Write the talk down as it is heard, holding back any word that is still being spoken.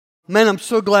Man, I'm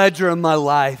so glad you're in my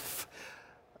life.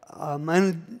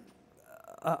 And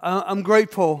I'm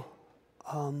grateful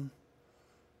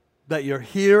that you're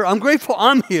here. I'm grateful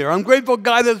I'm here. I'm grateful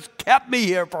God has kept me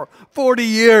here for 40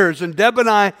 years. And Deb and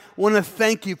I want to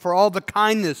thank you for all the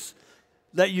kindness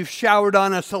that you've showered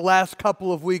on us the last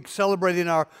couple of weeks, celebrating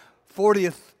our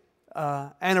 40th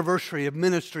anniversary of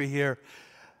ministry here.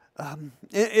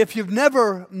 If you've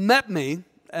never met me,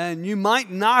 and you might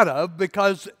not have,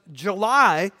 because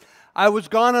July, I was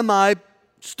gone on my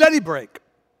study break.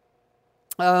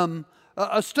 A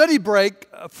study break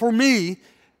for me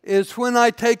is when I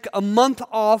take a month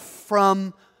off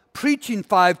from preaching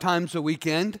 5 times a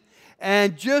weekend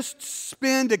and just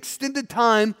spend extended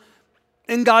time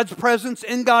in God's presence,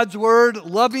 in God's Word,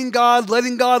 loving God,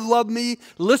 letting God love me,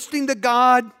 listening to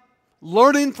God,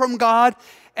 learning from God.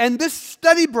 And this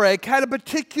study break had a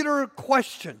particular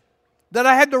question that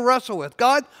I had to wrestle with.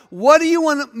 God, what do you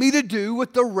want me to do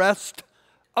with the rest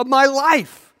of my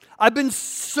life? I've been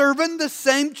serving the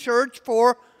same church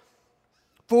for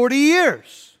 40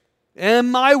 years.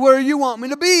 Am I where you want me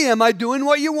to be? Am I doing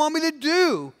what you want me to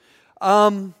do?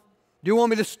 Do you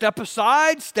want me to step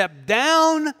aside, step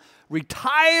down,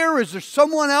 retire? Is there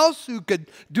someone else who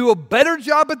could do a better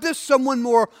job at this? Someone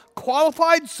more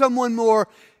qualified? Someone more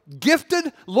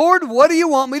gifted? Lord, what do you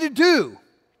want me to do?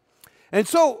 And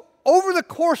so, over the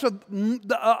course of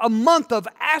a month of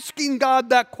asking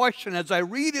God that question, as I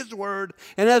read His Word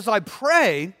and as I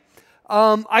pray,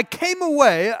 I came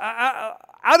away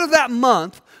out of that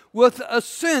month with a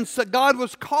sense that God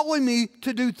was calling me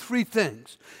to do 3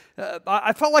 things.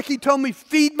 I felt like He told me,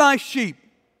 feed my sheep,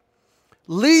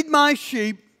 lead my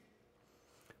sheep,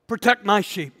 protect my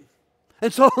sheep.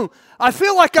 And so I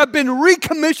feel like I've been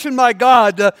recommissioned by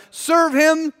God to serve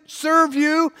Him, serve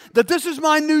you, that this is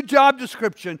my new job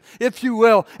description, if you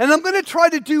will. And I'm going to try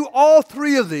to do all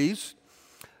 3 of these.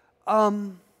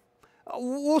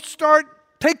 We'll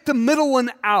take the middle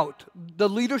one out, the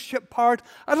leadership part.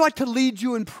 I'd like to lead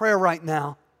you in prayer right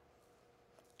now,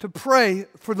 to pray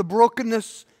for the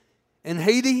brokenness in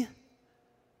Haiti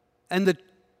and the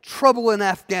trouble in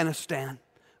Afghanistan.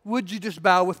 Would you just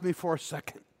bow with me for a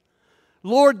second?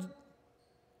 Lord,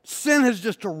 sin has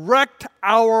just wrecked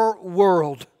our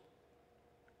world.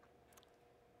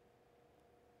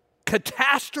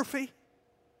 Catastrophe,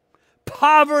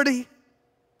 poverty,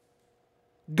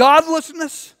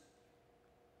 godlessness,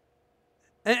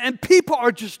 and people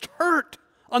are just hurt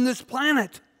on this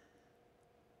planet.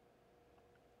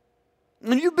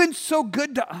 And you've been so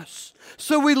good to us.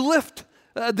 So we lift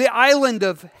the island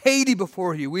of Haiti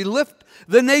before you. We lift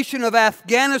the nation of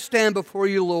Afghanistan before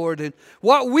you, Lord. And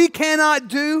what we cannot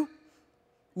do,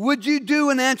 would you do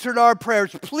and answer our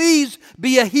prayers? Please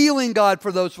be a healing God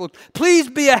for those folks. Please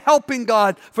be a helping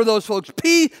God for those folks.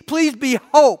 Please be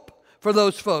hope for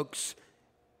those folks.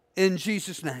 In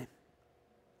Jesus' name,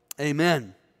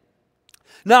 amen.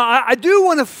 Now, I do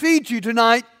want to feed you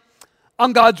tonight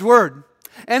on God's Word.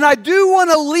 And I do want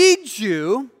to lead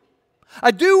you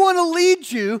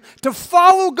to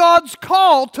follow God's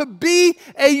call to be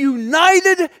a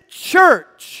united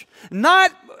church.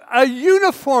 Not a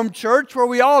uniform church where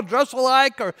we all dress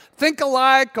alike or think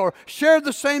alike or share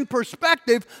the same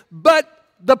perspective, but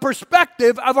the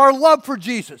perspective of our love for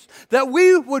Jesus. That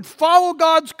we would follow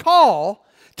God's call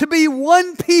to be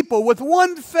one people with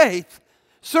one faith,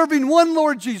 serving one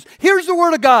Lord Jesus. Here's the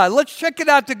Word of God. Let's check it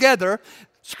out together.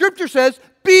 Scripture says,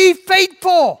 be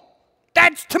faithful.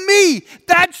 That's to me.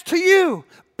 That's to you.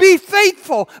 Be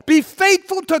faithful. Be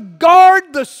faithful to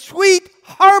guard the sweet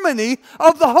harmony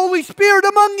of the Holy Spirit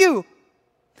among you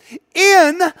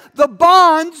in the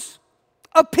bonds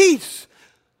of peace.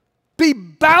 Be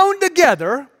bound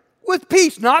together with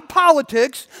peace, not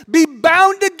politics. Be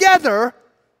bound together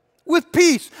with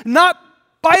peace, not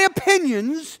by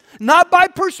opinions, not by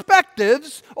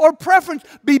perspectives or preference.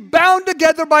 Be bound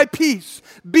together by peace,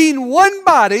 being one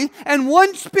body and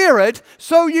one spirit,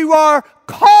 so you are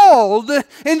called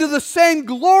into the same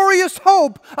glorious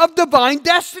hope of divine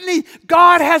destiny.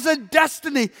 God has a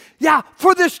destiny,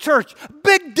 for this church,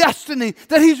 big destiny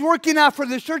that He's working out for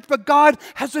this church, but God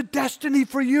has a destiny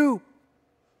for you,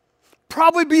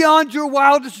 probably beyond your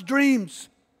wildest dreams.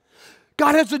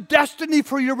 God has a destiny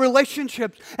for your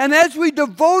relationships. And as we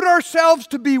devote ourselves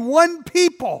to be one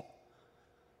people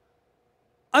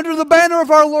under the banner of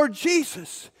our Lord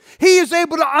Jesus, He is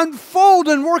able to unfold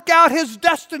and work out His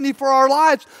destiny for our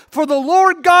lives. For the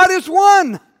Lord God is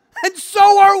one, and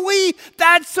so are we.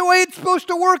 That's the way it's supposed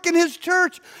to work in His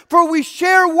church. For we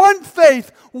share one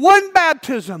faith, one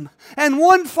baptism, and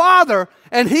one Father.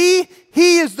 And He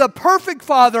is the perfect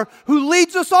Father who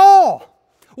leads us all,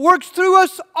 works through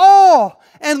us all,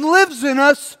 and lives in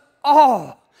us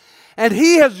all. And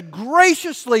He has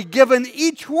graciously given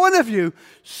each one of you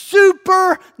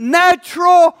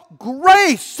supernatural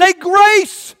grace. Say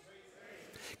grace.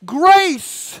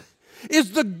 Grace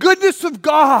is the goodness of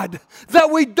God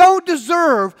that we don't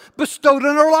deserve bestowed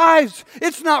in our lives.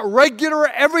 It's not regular,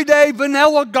 everyday,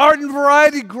 vanilla, garden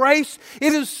variety grace.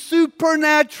 It is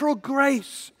supernatural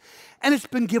grace. And it's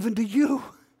been given to you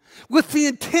with the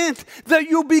intent that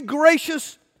you'll be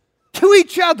gracious to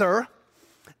each other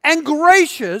and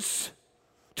gracious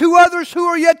to others who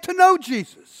are yet to know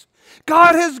Jesus.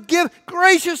 God has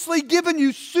graciously given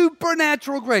you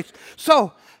supernatural grace.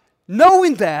 So,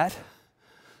 knowing that,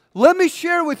 let me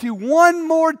share with you one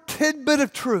more tidbit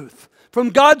of truth from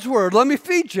God's Word. Let me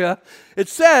feed you. It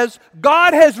says,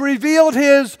 God has revealed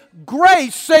His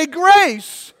grace. Say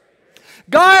grace.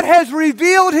 God has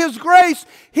revealed His grace.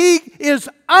 He is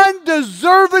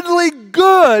undeservedly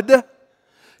good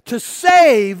to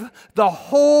save the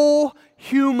whole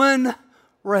human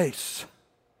race.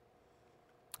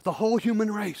 The whole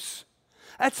human race.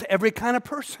 That's every kind of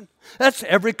person. That's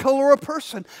every color of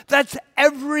person. That's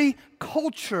every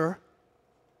culture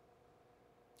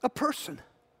of person.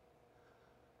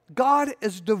 God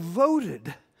is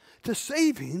devoted to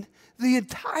saving the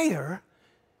entire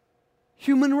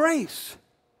human race.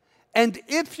 And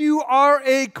if you are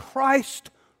a Christ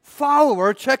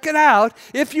follower, check it out.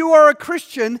 If you are a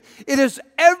Christian, it is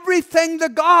everything to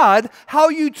God how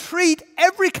you treat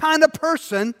every kind of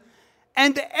person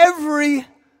and every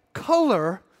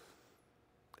color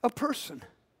of person.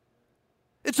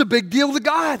 It's a big deal to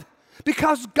God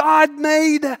because God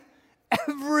made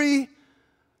every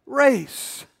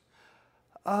race.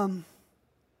 Let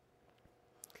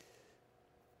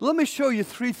me show you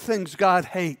 3 things God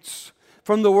hates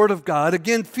from the Word of God.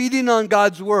 Again, feeding on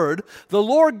God's Word. The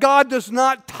Lord God does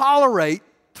not tolerate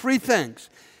 3 things.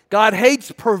 God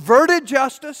hates perverted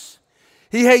justice.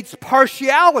 He hates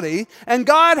partiality. And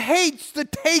God hates the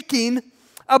taking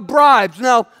of bribes.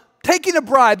 Now, taking of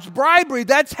bribes, bribery,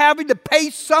 that's having to pay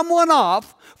someone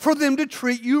off for them to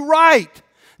treat you right.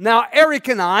 Now, Eric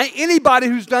and I, anybody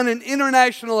who's done an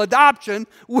international adoption,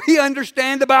 we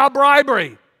understand about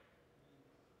bribery.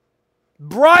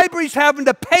 Bribery's having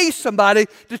to pay somebody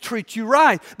to treat you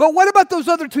right. But what about those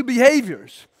other 2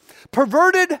 behaviors?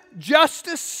 Perverted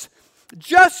justice.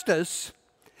 Justice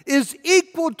is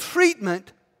equal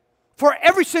treatment for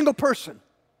every single person.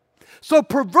 So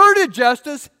perverted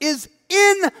justice is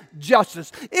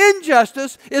injustice.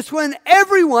 Injustice is when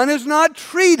everyone is not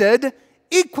treated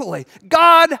equally.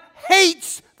 God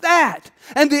hates that.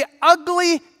 And the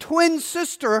ugly twin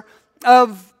sister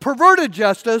of perverted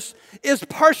justice is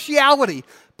partiality.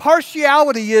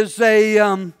 Partiality is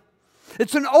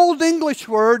it's an Old English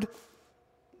word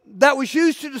that was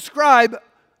used to describe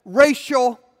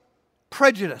racial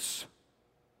prejudice.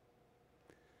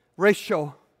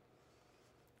 Racial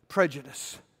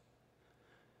prejudice.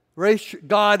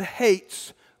 God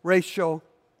hates racial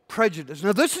prejudice.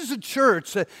 Now, this is a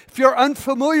church, if you're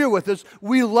unfamiliar with this,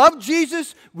 we love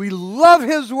Jesus, we love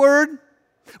His Word.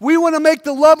 We want to make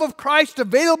the love of Christ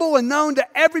available and known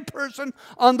to every person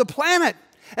on the planet.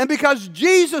 And because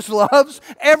Jesus loves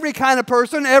every kind of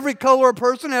person, every color of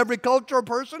person, every culture of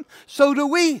person, so do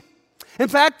we. In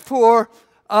fact, for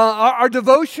our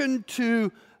devotion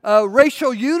to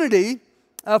racial unity,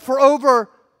 for over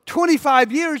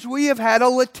 25 years, we have had a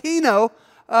Latino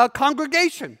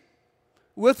congregation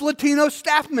with Latino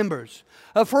staff members.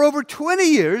 For over 20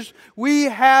 years, we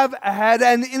have had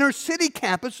an inner city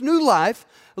campus, New Life,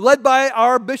 led by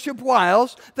our Bishop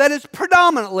Wiles, that is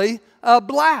predominantly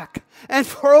black. And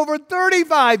for over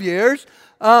 35 years,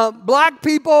 black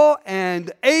people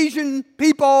and Asian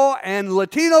people and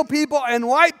Latino people and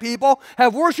white people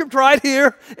have worshiped right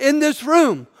here in this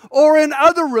room or in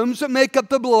other rooms that make up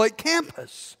the Beloit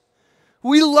campus.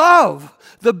 We love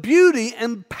the beauty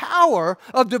and power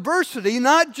of diversity,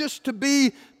 not just to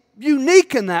be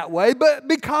unique in that way, but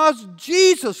because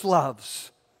Jesus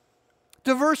loves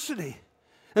diversity.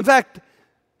 In fact,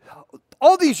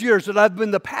 all these years that I've been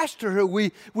the pastor here,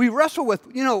 we wrestle with,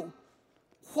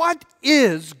 what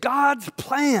is God's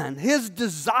plan, His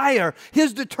desire,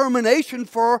 His determination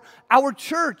for our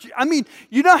church? I mean,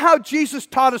 you know how Jesus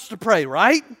taught us to pray,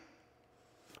 right?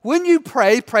 When you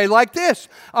pray, pray like this.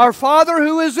 Our Father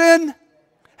who is in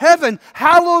heaven,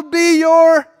 hallowed be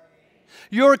your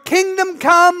kingdom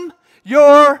come,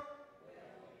 your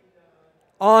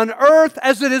on earth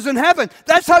as it is in heaven.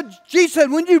 That's how Jesus said,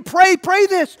 when you pray, pray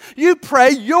this. You pray,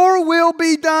 your will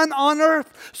be done on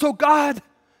earth. So God,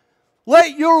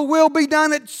 let your will be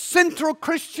done at Central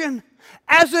Christian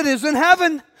as it is in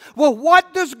heaven. Well,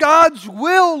 what does God's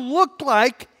will look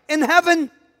like in heaven?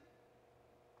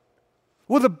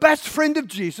 Well, the best friend of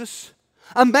Jesus,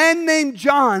 a man named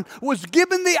John, was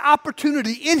given the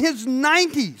opportunity in his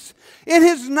 90s. In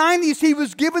his 90s, he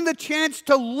was given the chance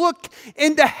to look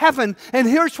into heaven. And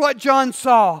here's what John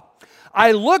saw.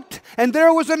 I looked, and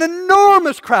there was an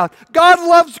enormous crowd. God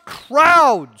loves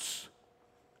crowds.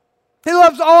 He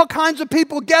loves all kinds of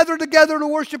people gathered together to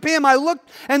worship Him. I looked,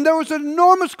 and there was an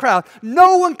enormous crowd.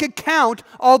 No one could count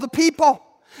all the people.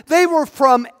 They were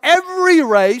from every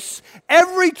race,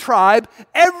 every tribe,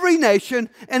 every nation,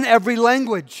 and every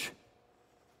language.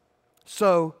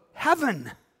 So,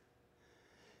 heaven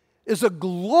is a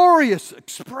glorious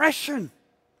expression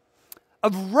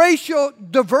of racial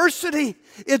diversity.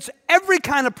 It's every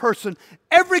kind of person,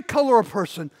 every color of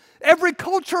person, every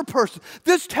culture of person.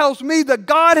 This tells me that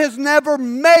God has never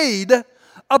made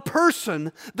a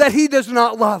person that He does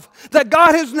not love. That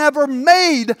God has never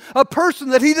made a person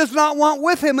that He does not want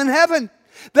with Him in heaven.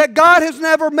 That God has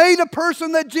never made a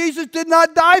person that Jesus did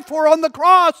not die for on the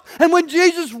cross. And when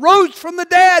Jesus rose from the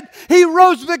dead, He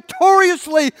rose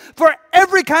victoriously for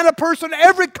every kind of person,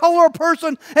 every color of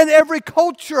person, and every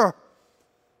culture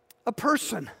of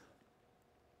person.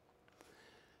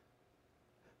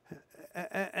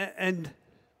 And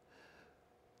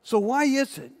so why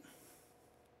is it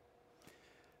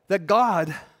that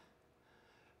God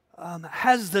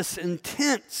has this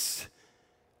intense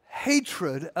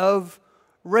hatred of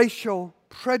racial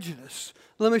prejudice?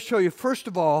 Let me show you. First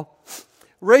of all,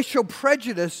 racial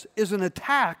prejudice is an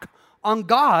attack on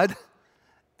God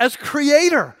as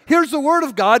creator. Here's the word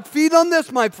of God. Feed on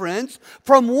this, my friends.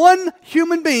 From one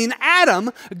human being,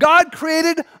 Adam, God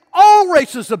created all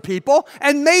races of people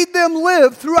and made them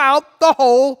live throughout the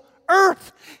whole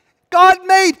earth.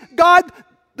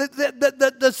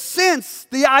 The sense,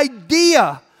 the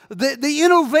idea, the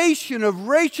innovation of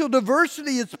racial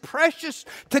diversity is precious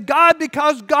to God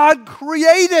because God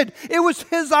created. It was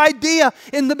His idea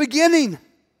in the beginning.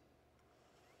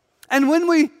 And when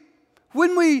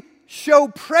we show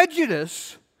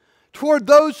prejudice toward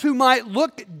those who might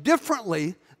look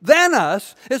differently than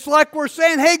us, it's like we're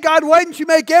saying, hey, God, why didn't you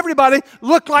make everybody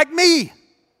look like me?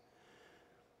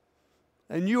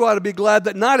 And you ought to be glad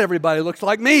that not everybody looks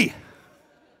like me.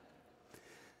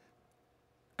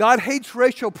 God hates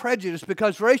racial prejudice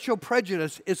because racial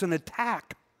prejudice is an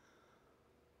attack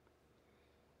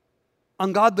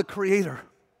on God the Creator.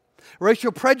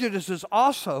 Racial prejudice is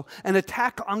also an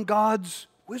attack on God's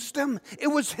wisdom. It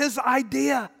was His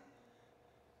idea.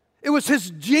 It was His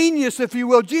genius, if you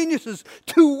will. Genius is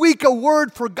too weak a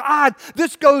word for God.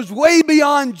 This goes way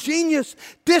beyond genius.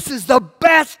 This is the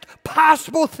best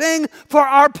possible thing for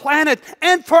our planet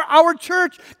and for our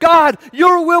church. God,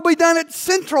 your will be done at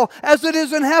Central as it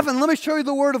is in heaven. Let me show you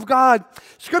the Word of God.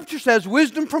 Scripture says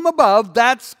wisdom from above,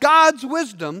 that's God's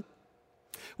wisdom.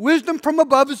 Wisdom from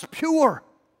above is pure.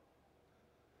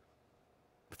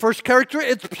 First character,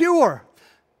 it's pure.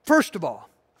 First of all,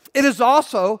 it is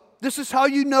also, this is how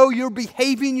you know you're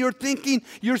behaving, you're thinking,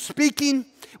 you're speaking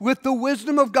with the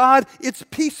wisdom of God. It's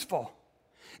peaceful.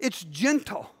 It's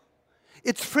gentle.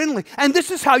 It's friendly. And this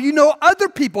is how you know other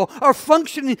people are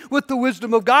functioning with the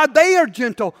wisdom of God. They are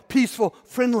gentle, peaceful,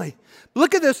 friendly.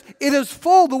 Look at this. It is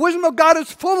full. The wisdom of God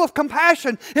is full of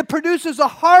compassion. It produces a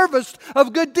harvest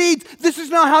of good deeds. This is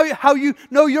not how you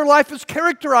know your life is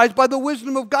characterized by the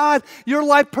wisdom of God. Your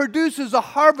life produces a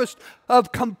harvest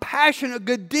of compassionate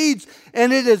good deeds,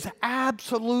 and it is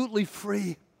absolutely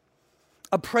free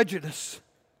of prejudice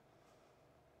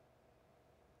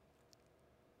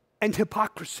and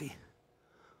hypocrisy.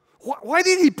 Why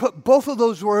did he put both of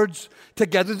those words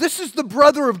together? This is the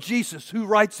brother of Jesus who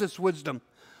writes this wisdom.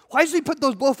 Why does he put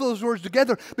both of those words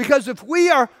together? Because if we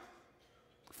are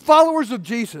followers of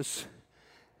Jesus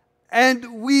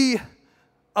and we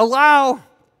allow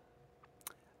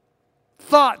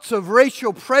thoughts of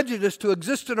racial prejudice to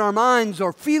exist in our minds,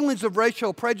 or feelings of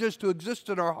racial prejudice to exist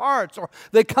in our hearts, or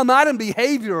they come out in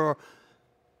behavior, or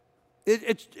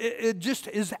it just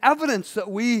is evidence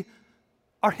that we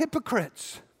are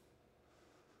hypocrites.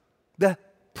 The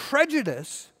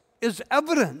prejudice is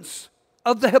evidence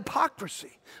of the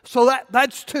hypocrisy. So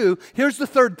that's two. Here's the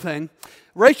third thing.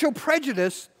 Racial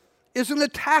prejudice is an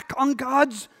attack on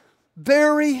God's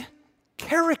very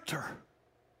character.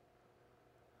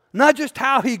 Not just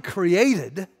how He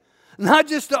created, not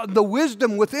just the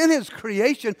wisdom within His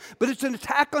creation, but it's an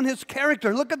attack on His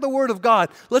character. Look at the Word of God.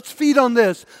 Let's feed on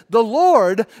this. The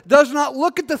Lord does not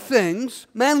look at the things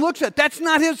man looks at. That's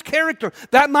not His character.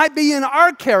 That might be in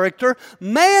our character.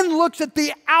 Man looks at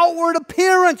the outward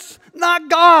appearance, not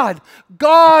God.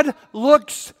 God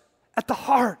looks at the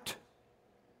heart.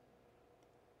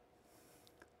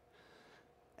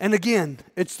 And again,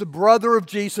 it's the brother of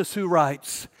Jesus who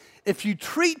writes, If you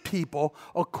treat people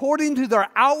according to their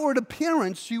outward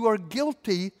appearance, you are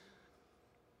guilty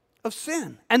of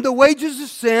sin. And the wages of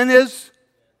sin is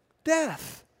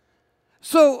death.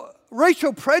 So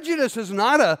racial prejudice is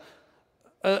not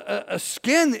a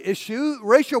skin issue.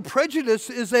 Racial prejudice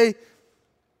is a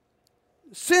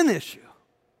sin issue.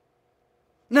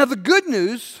 Now, the good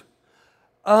news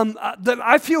that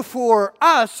I feel for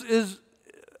us is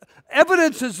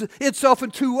evidences itself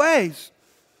in two ways.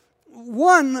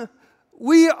 One,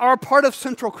 we are part of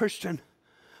Central Christian,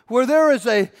 where there is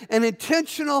an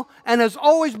intentional and has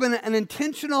always been an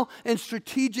intentional and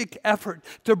strategic effort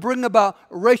to bring about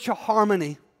racial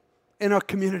harmony in our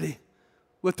community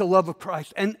with the love of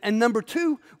Christ. And number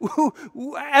two,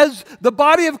 as the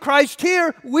body of Christ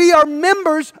here, we are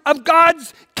members of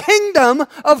God's kingdom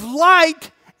of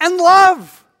light and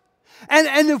love.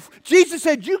 And if Jesus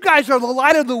said, you guys are the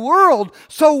light of the world,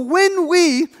 so when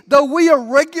though we are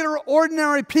regular,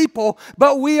 ordinary people,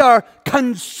 but we are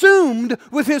consumed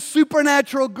with His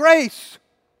supernatural grace,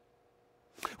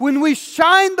 when we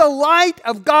shine the light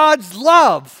of God's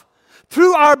love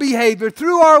through our behavior,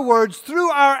 through our words,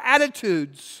 through our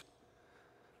attitudes,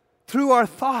 through our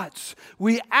thoughts,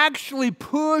 we actually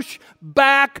push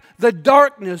back the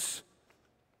darkness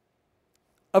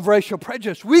of racial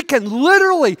prejudice. We can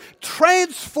literally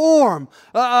transform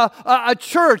a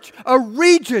church, a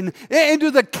region,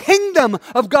 into the kingdom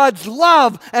of God's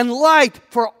love and light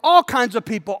for all kinds of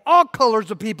people, all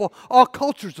colors of people, all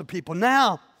cultures of people.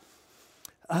 Now,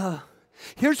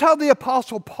 here's how the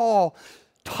Apostle Paul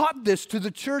taught this to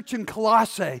the church in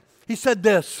Colossae. He said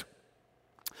this: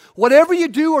 whatever you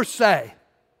do or say,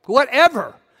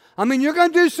 whatever, I mean, you're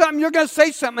going to do something, you're going to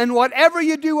say something, and whatever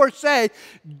you do or say,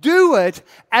 do it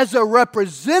as a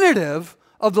representative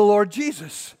of the Lord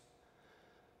Jesus.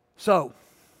 So,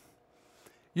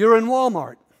 you're in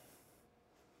Walmart,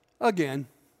 again,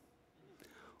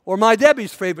 or my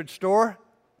Debbie's favorite store,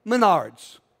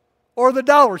 Menards, or the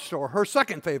dollar store, her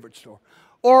second favorite store,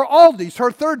 or Aldi's,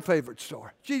 her third favorite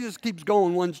store. She just keeps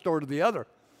going one store to the other.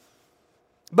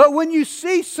 But when you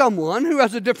see someone who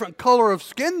has a different color of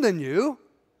skin than you,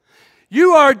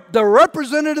 you are the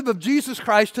representative of Jesus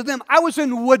Christ to them. I was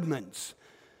in Woodman's,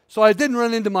 so I didn't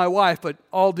run into my wife at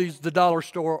Aldi's, the dollar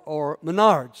store, or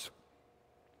Menards,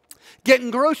 getting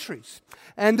groceries.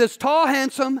 And this tall,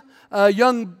 handsome,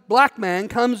 young black man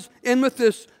comes in with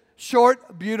this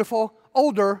short, beautiful,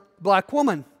 older black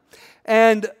woman.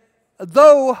 And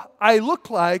though I look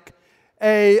like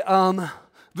a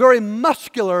very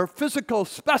muscular physical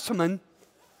specimen,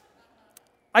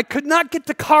 I could not get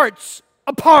the carts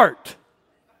apart.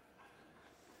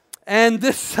 And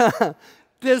this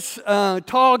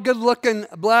tall, good-looking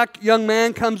black young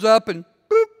man comes up and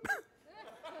boop.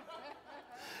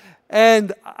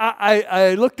 And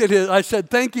I looked at I said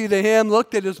thank you to him,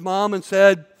 looked at his mom and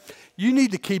said, you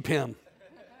need to keep him.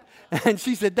 And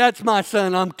she said, that's my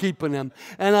son, I'm keeping him.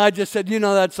 And I just said,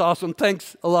 that's awesome,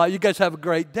 thanks a lot, you guys have a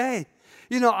great day.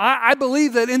 I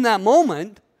believe that in that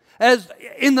moment, as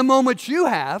in the moments you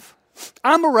have,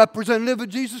 I'm a representative of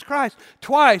Jesus Christ.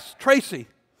 Twice, Tracy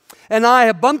and I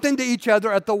have bumped into each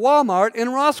other at the Walmart in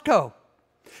Roscoe.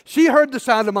 She heard the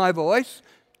sound of my voice,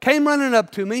 came running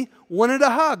up to me, wanted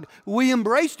a hug. We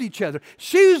embraced each other.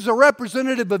 She's a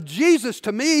representative of Jesus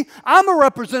to me. I'm a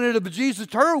representative of Jesus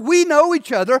to her. We know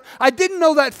each other. I didn't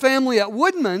know that family at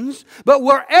Woodman's, but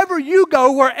wherever you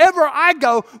go, wherever I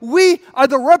go, we are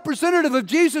the representative of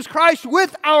Jesus Christ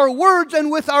with our words and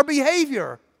with our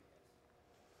behavior.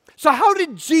 So how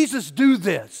did Jesus do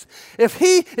this? If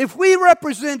we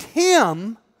represent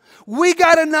Him, we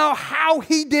got to know how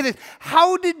He did it.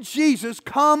 How did Jesus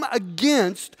come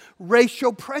against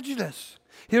racial prejudice?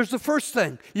 Here's the first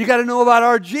thing you got to know about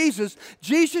our Jesus.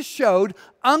 Jesus showed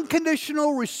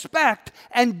unconditional respect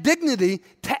and dignity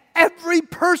to every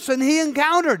person He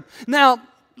encountered. Now,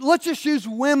 let's just use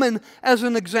women as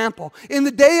an example. In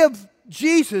the day of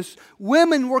Jesus,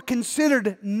 women were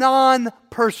considered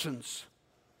non-persons,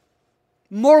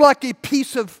 more like a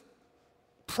piece of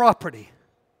property.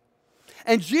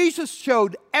 And Jesus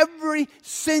showed every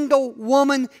single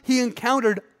woman He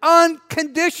encountered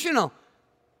unconditional.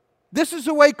 This is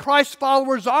the way Christ's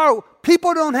followers are.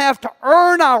 People don't have to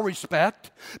earn our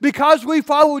respect. Because we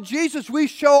follow Jesus, we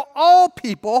show all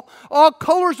people, all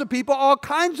colors of people, all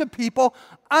kinds of people,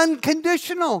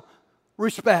 unconditional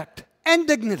respect and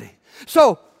dignity.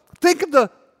 So think of the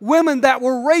women that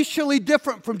were racially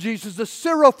different from Jesus, the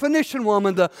Syrophoenician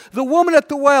woman, the woman at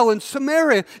the well in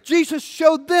Samaria. Jesus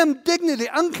showed them dignity,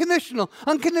 unconditional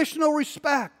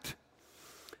respect.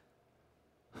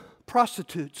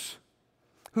 Prostitutes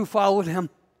who followed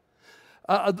Him.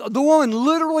 The woman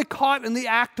literally caught in the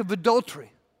act of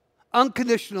adultery.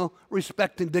 unconditional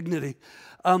respect and dignity.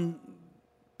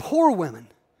 Poor women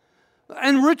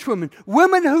and rich women,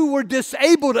 women who were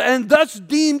disabled and thus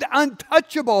deemed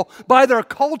untouchable by their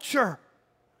culture.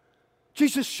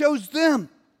 Jesus shows them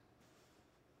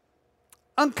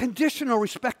unconditional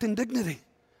respect and dignity.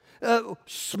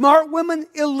 Smart women,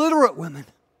 illiterate women.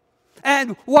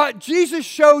 And what Jesus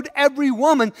showed every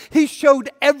woman, he showed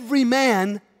every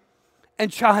man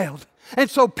and child. And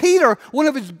so Peter, one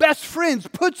of his best friends,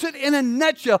 puts it in a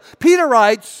nutshell. Peter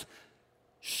writes,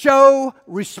 show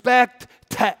respect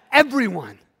to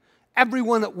everyone.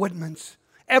 Everyone at Woodman's,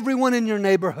 everyone in your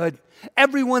neighborhood,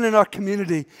 everyone in our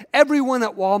community, everyone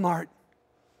at Walmart.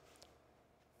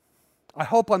 I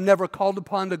hope I'm never called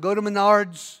upon to go to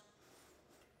Menards,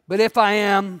 but if I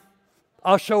am,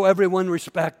 I'll show everyone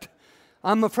respect.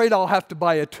 I'm afraid I'll have to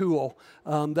buy a tool.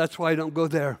 That's why I don't go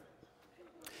there.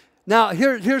 Now,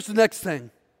 here's the next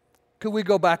thing. Could we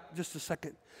go back just a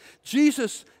second?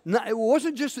 Jesus, it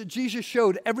wasn't just that Jesus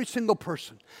showed every single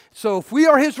person. So if we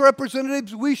are his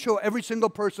representatives, we show every single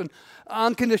person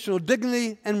unconditional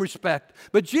dignity and respect.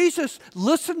 But Jesus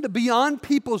listened beyond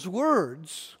people's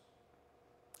words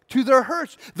to their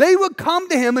hurts. They would come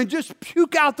to him and just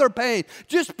puke out their pain,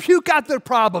 just puke out their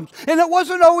problems. And it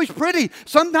wasn't always pretty.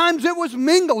 Sometimes it was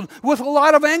mingled with a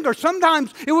lot of anger.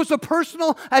 Sometimes it was a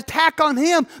personal attack on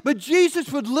him. But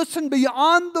Jesus would listen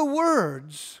beyond the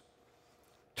words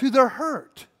to their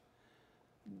hurt.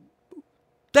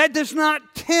 That does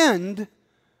not tend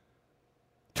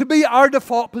to be our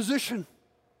default position.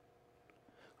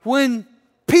 When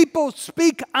people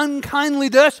speak unkindly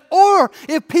to us, or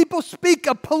if people speak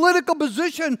a political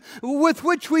position with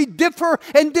which we differ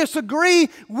and disagree,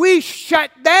 we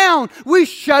shut down, we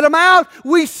shut them out,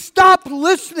 we stop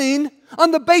listening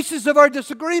on the basis of our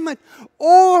disagreement.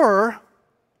 Or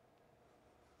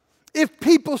if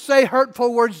people say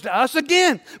hurtful words to us,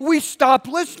 again, we stop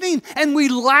listening and we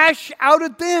lash out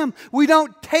at them. We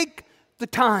don't take the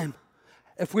time.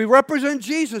 If we represent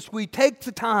Jesus, we take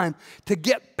the time to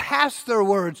get past their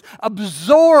words,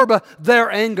 absorb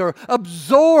their anger,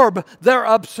 absorb their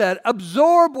upset,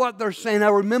 absorb what they're saying. I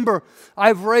remember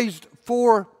I've raised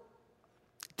 4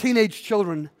 teenage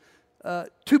children,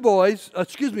 3 boys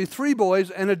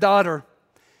and a daughter.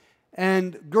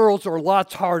 And girls are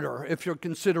lots harder. If you're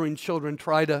considering children,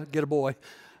 try to get a boy.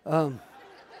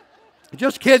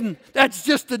 Just kidding. That's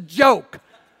just a joke.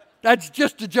 That's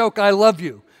just a joke. I love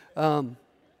you.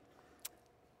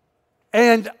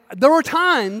 And there were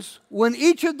times when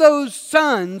each of those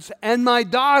sons and my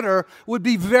daughter would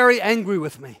be very angry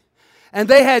with me. And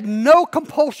they had no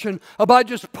compulsion about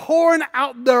just pouring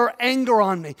out their anger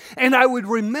on me. And I would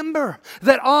remember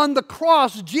that on the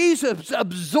cross, Jesus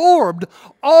absorbed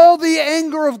all the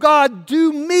anger of God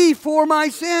due me for my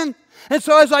sin. And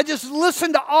so as I just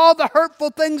listened to all the hurtful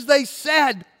things they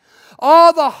said,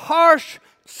 all the harsh,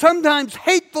 sometimes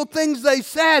hateful things they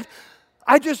said,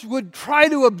 I just would try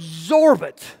to absorb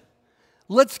it.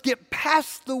 Let's get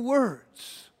past the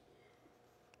words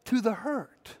to the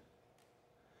hurt.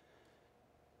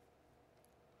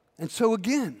 And so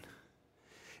again,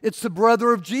 it's the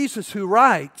brother of Jesus who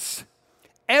writes,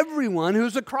 everyone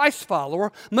who's a Christ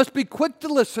follower must be quick to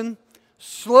listen,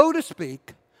 slow to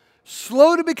speak,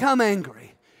 slow to become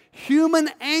angry. Human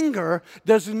anger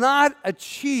does not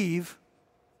achieve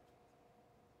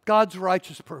God's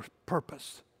righteous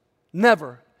purpose.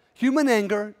 Never. Human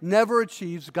anger never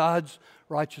achieves God's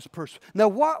righteous purpose. Now,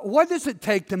 what does it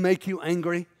take to make you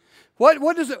angry?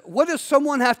 What does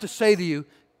someone have to say to you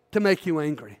to make you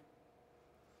angry?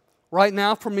 Right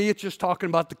now, for me, it's just talking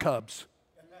about the Cubs.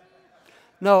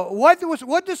 No,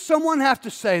 what does someone have to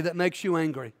say that makes you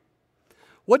angry?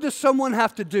 What does someone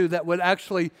have to do that would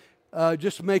actually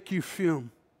just make you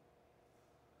fume?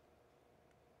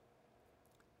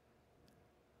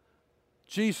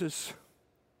 Jesus,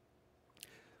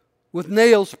 with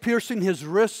nails piercing his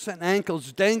wrists and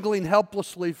ankles, dangling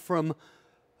helplessly from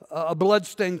a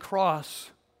bloodstained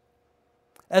cross.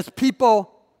 As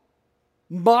people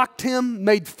mocked him,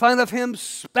 made fun of him,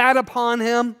 spat upon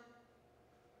him,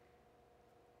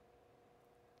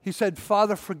 he said,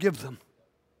 Father, forgive them.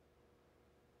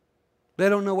 They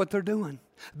don't know what they're doing.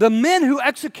 The men who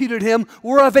executed him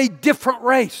were of a different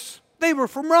race. They were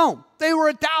from Rome. They were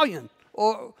Italian,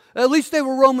 or at least they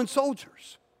were Roman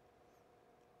soldiers.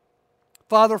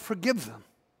 Father, forgive them.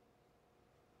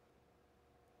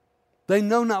 They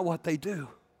know not what they do.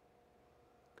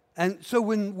 And so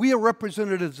when we are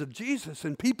representatives of Jesus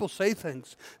and people say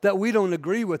things that we don't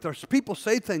agree with, or people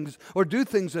say things or do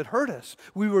things that hurt us,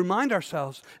 we remind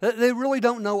ourselves that they really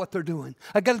don't know what they're doing.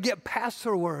 I've got to get past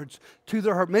their words to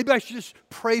their heart. Maybe I should just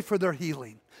pray for their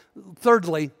healing.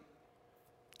 Thirdly,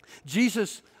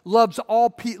 Jesus loved all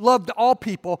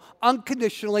people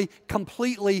unconditionally,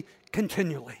 completely,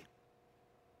 continually.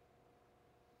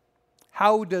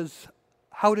 How does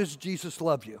Jesus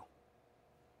love you?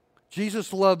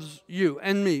 Jesus loves you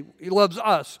and me. He loves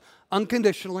us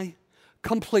unconditionally,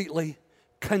 completely,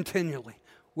 continually,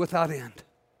 without end.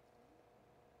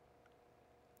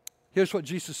 Here's what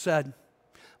Jesus said.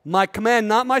 My command,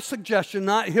 not my suggestion,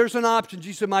 here's an option.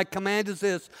 Jesus said, my command is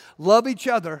this: love each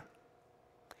other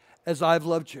as I've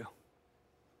loved you.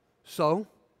 So,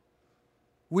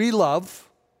 we love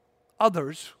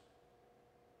others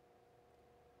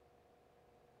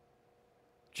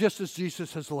just as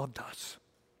Jesus has loved us.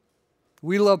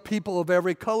 We love people of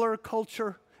every color,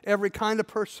 culture, every kind of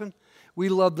person. We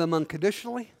love them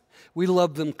unconditionally, we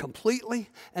love them completely,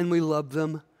 and we love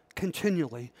them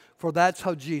continually, for that's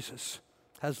how Jesus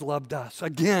has loved us.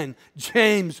 Again,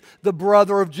 James, the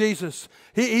brother of Jesus,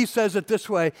 he says it this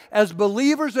way: as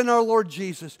believers in our Lord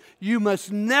Jesus, you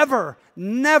must never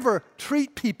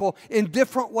treat people in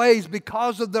different ways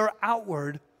because of their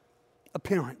outward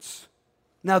appearance.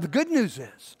 Now, the good news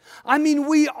is,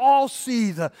 we all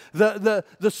see the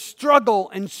struggle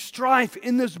and strife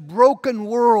in this broken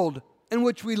world in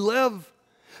which we live.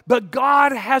 But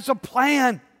God has a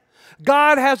plan.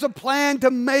 God has a plan to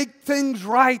make things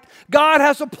right. God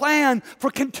has a plan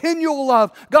for continual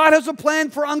love. God has a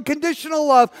plan for unconditional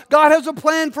love. God has a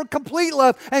plan for complete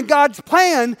love. And God's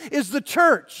plan is the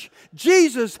church.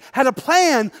 Jesus had a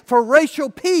plan for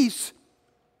racial peace,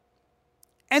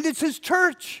 and it's His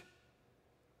church.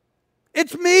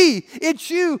 It's me, it's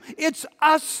you, it's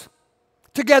us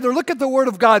together. Look at the Word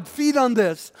of God. Feed on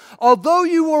this. Although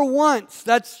you were once,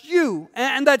 that's you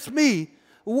and that's me,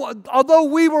 although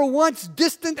we were once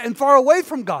distant and far away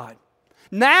from God,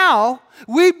 now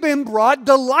we've been brought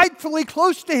delightfully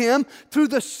close to Him through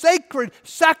the sacred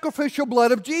sacrificial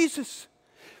blood of Jesus.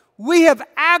 We have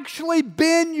actually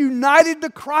been united to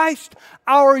Christ.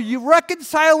 Our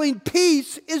reconciling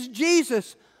peace is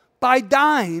Jesus by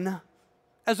dying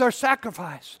as our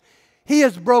sacrifice. He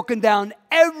has broken down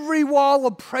every wall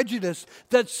of prejudice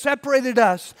that separated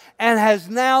us and has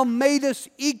now made us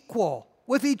equal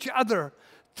with each other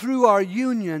through our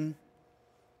union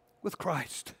with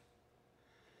Christ.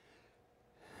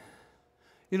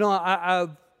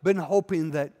 I've been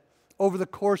hoping that over the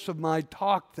course of my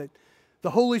talk that the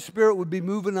Holy Spirit would be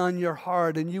moving on your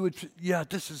heart and you would,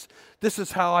 this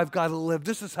is how I've got to live.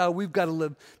 This is how we've got to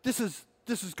live. This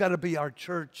has got to be our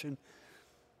church.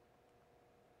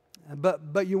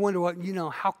 But you wonder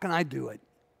how can I do it?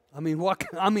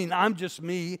 I'm just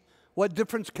me. What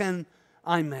difference can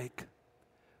I make?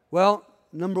 Well,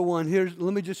 number one,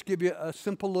 let me just give you a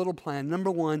simple little plan.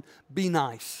 Number one, be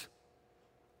nice.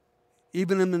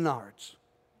 Even in Menards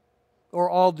or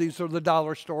Aldi's or the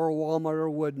dollar store or Walmart or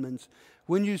Woodman's.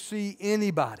 When you see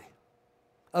anybody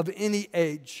of any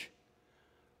age,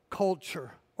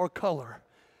 culture, or color,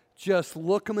 just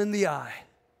look them in the eye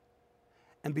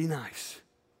and be nice.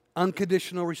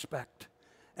 Unconditional respect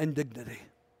and dignity.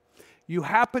 You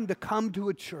happen to come to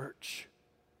a church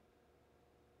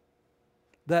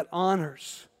that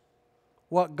honors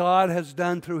what God has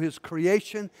done through His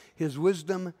creation, His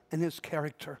wisdom, and His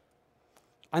character.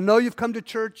 I know you've come to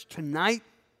church tonight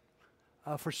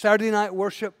for Saturday night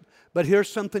worship, but here's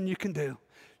something you can do.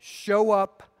 Show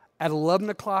up at 11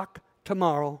 o'clock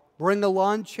tomorrow. Bring a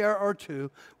lawn chair or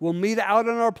two. We'll meet out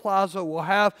in our plaza. We'll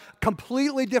have a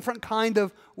completely different kind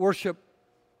of worship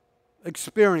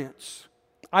experience.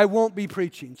 I won't be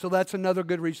preaching, so that's another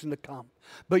good reason to come.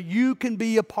 But you can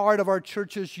be a part of our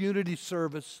church's unity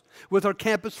service with our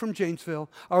campus from Janesville,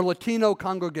 our Latino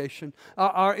congregation,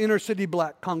 our inner city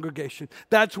black congregation.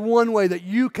 That's one way that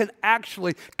you can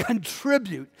actually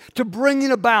contribute to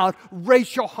bringing about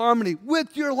racial harmony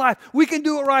with your life. We can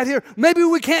do it right here. Maybe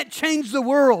we can't change the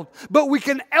world, but we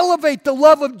can elevate the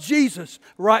love of Jesus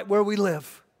right where we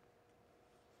live.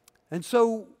 And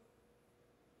so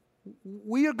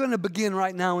we are going to begin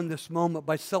right now in this moment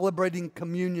by celebrating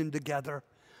communion together.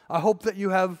 I hope that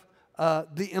you have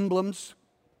the emblems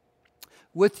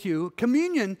with you.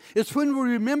 Communion is when we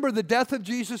remember the death of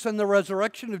Jesus and the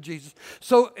resurrection of Jesus.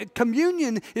 So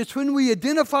communion is when we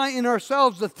identify in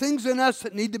ourselves the things in us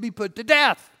that need to be put to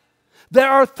death.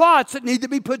 There are thoughts that need to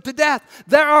be put to death.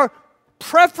 There are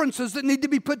preferences that need to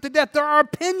be put to death. There are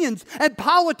opinions and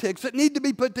politics that need to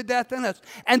be put to death in us.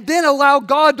 And then allow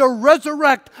God to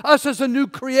resurrect us as a new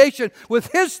creation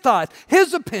with His thought,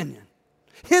 His opinion,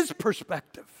 His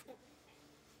perspective.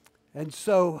 And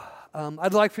so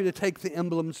I'd like for you to take the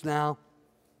emblems now.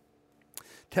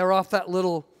 Tear off that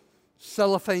little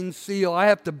cellophane seal. I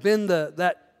have to bend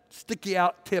that sticky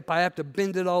out tip. I have to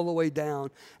bend it all the way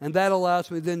down. And that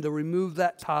allows me then to remove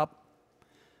that top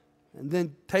and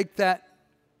then take that.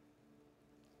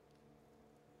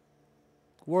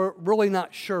 We're really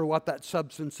not sure what that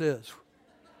substance is.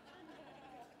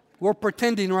 We're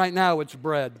pretending right now it's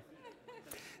bread.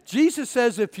 Jesus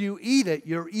says if you eat it,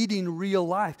 you're eating real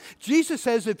life. Jesus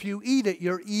says if you eat it,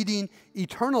 you're eating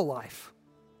eternal life.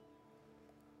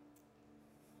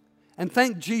 And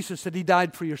thank Jesus that He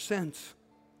died for your sins.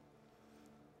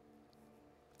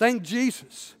 Thank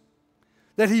Jesus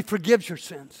that He forgives your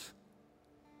sins.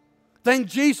 Thank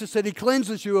Jesus that He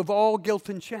cleanses you of all guilt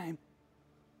and shame.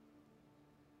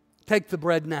 Take the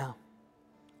bread now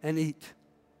and eat.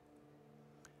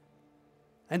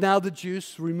 And now the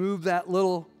juice, remove that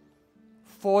little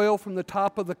foil from the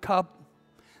top of the cup.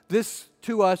 This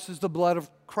to us is the blood of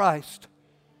Christ.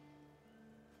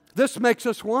 This makes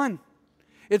us one.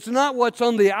 It's not what's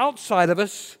on the outside of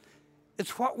us.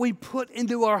 It's what we put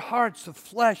into our hearts, the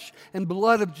flesh and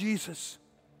blood of Jesus.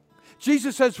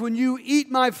 Jesus says, when you eat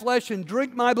my flesh and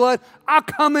drink my blood, I'll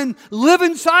come and live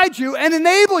inside you and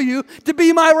enable you to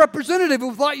be my representative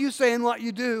of what you say and what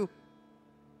you do.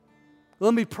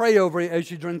 Let me pray over you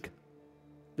as you drink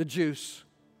the juice,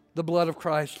 the blood of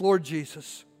Christ. Lord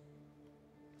Jesus,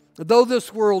 though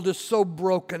this world is so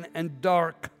broken and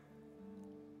dark,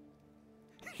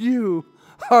 you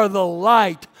are the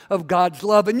light of God's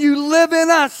love, and you live in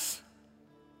us.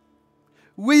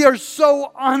 We are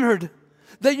so honored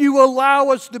that you allow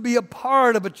us to be a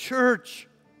part of a church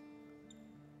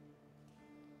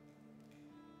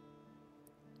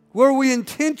where we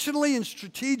intentionally and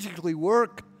strategically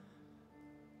work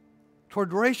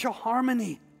toward racial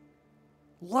harmony,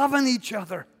 loving each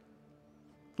other,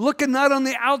 looking not on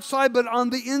the outside but on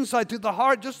the inside, to the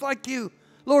heart, just like you.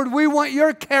 Lord, we want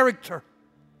your character.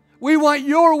 We want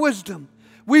your wisdom.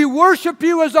 We worship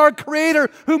you as our Creator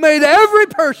who made every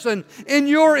person in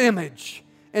your image.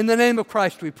 In the name of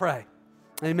Christ we pray.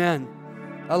 Amen.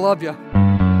 I love you.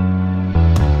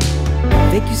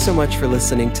 Thank you so much for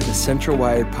listening to the Central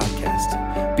Wired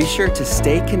podcast. Be sure to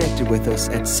stay connected with us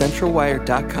at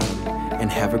centralwired.com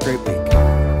and have a great week.